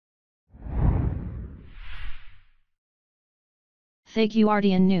The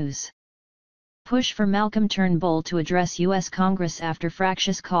Guardian News. Push for Malcolm Turnbull to address U.S. Congress after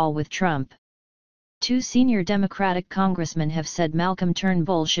fractious call with Trump. Two senior Democratic congressmen have said Malcolm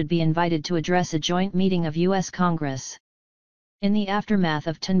Turnbull should be invited to address a joint meeting of U.S. Congress. In the aftermath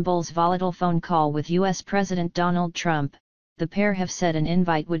of Turnbull's volatile phone call with U.S. President Donald Trump, the pair have said an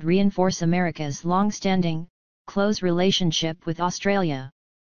invite would reinforce America's long-standing, close relationship with Australia.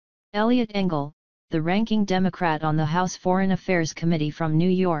 Eliot Engel, the ranking Democrat on the House Foreign Affairs Committee from New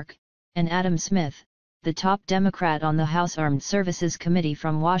York, and Adam Smith, the top Democrat on the House Armed Services Committee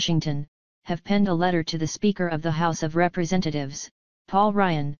from Washington, have penned a letter to the Speaker of the House of Representatives, Paul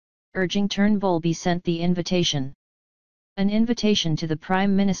Ryan, urging Turnbull be sent the invitation. An invitation to the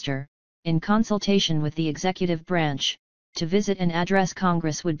Prime Minister, in consultation with the executive branch, to visit and address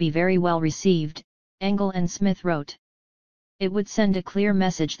Congress would be very well received, Engel and Smith wrote. It would send a clear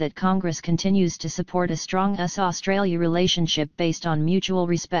message that Congress continues to support a strong US-Australia relationship based on mutual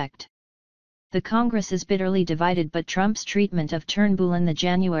respect. The Congress is bitterly divided, but Trump's treatment of Turnbull in the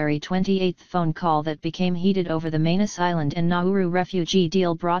January 28 phone call that became heated over the Manus Island and Nauru refugee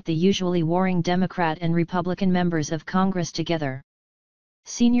deal brought the usually warring Democrat and Republican members of Congress together.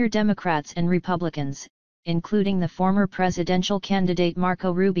 Senior Democrats and Republicans, including the former presidential candidate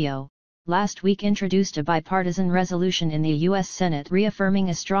Marco Rubio, last week introduced a bipartisan resolution in the U.S. Senate reaffirming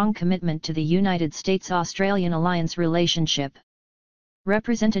a strong commitment to the United States-Australian alliance relationship.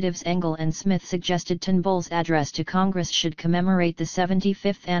 Representatives Engel and Smith suggested Turnbull's address to Congress should commemorate the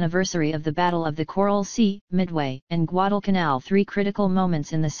 75th anniversary of the Battle of the Coral Sea, Midway, and Guadalcanal, three critical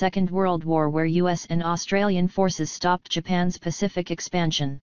moments in the Second World War where U.S. and Australian forces stopped Japan's Pacific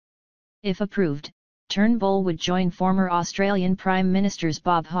expansion. If approved, Turnbull would join former Australian Prime Ministers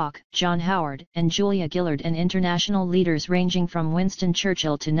Bob Hawke, John Howard, and Julia Gillard and international leaders ranging from Winston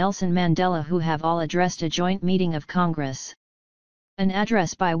Churchill to Nelson Mandela, who have all addressed a joint meeting of Congress. An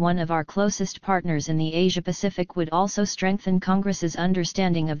address by one of our closest partners in the Asia-Pacific would also strengthen Congress's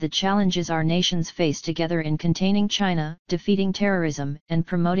understanding of the challenges our nations face together in containing China, defeating terrorism, and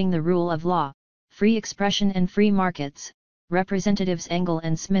promoting the rule of law, free expression and free markets, Representatives Engel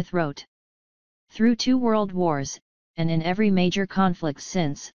and Smith wrote. Through 2 world wars, and in every major conflict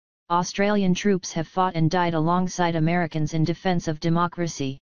since, Australian troops have fought and died alongside Americans in defense of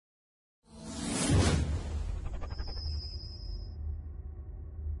democracy.